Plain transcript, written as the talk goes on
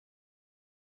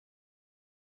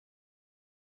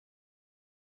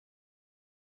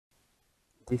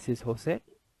This is Jose,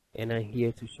 and I'm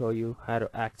here to show you how to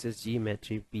access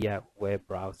Gmetrix via web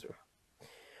browser.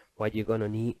 What you're gonna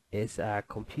need is a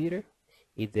computer,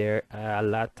 either a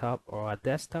laptop or a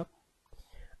desktop,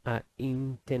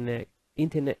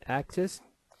 internet access,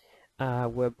 a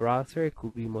web browser. It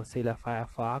could be Mozilla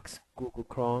Firefox, Google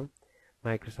Chrome,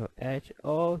 Microsoft Edge,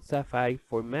 or Safari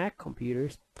for Mac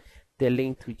computers. The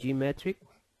link to Gmetrix,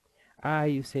 a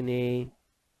username,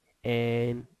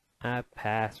 and a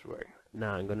password.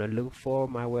 Now I'm gonna look for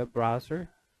my web browser,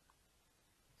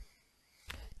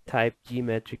 type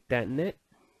gmetrix.net,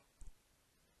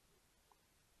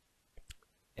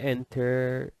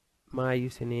 enter my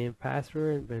username and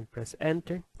password, and then press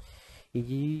enter. If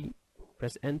you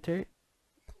press enter,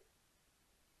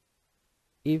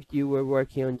 if you were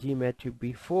working on Gmetrix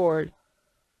before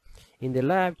in the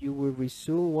lab, you will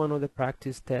resume one of the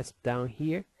practice tests down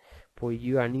here. For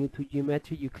you are new to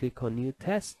Gmetrix, you click on new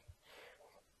test.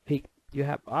 You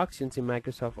have options in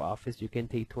Microsoft Office. You can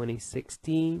take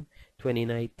 2016,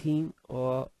 2019,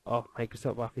 or of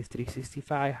Microsoft Office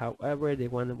 365. However, the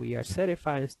one that we are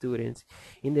certifying students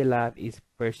in the lab is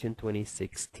version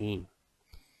 2016.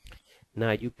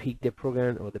 Now you pick the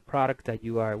program or the product that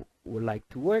you would like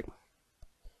to work.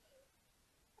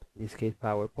 In this case,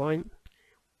 PowerPoint.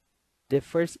 The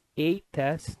first 8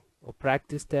 tests or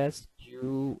practice tests,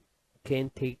 you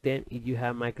can take them if you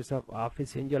have Microsoft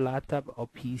Office in your laptop or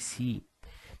PC.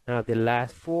 Now the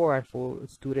last 4 are for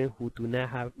students who do not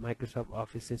have Microsoft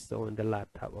Office installed on the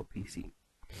laptop or PC.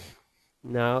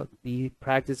 Now the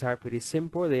practices are pretty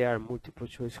simple. They are multiple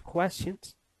choice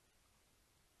questions.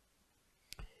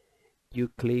 You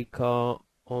click on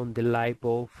the light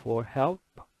bulb for help.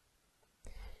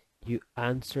 You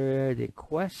answer the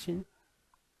question.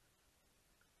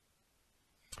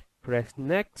 Press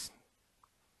next.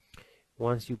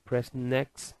 Once you press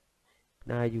next,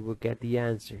 now you will get the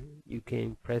answer. You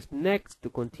can press next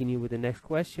to continue with the next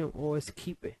question or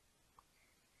skip it.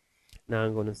 Now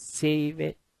I'm going to save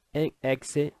it and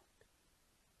exit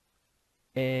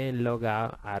and log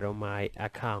out of my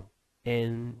account.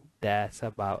 And that's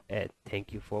about it.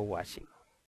 Thank you for watching.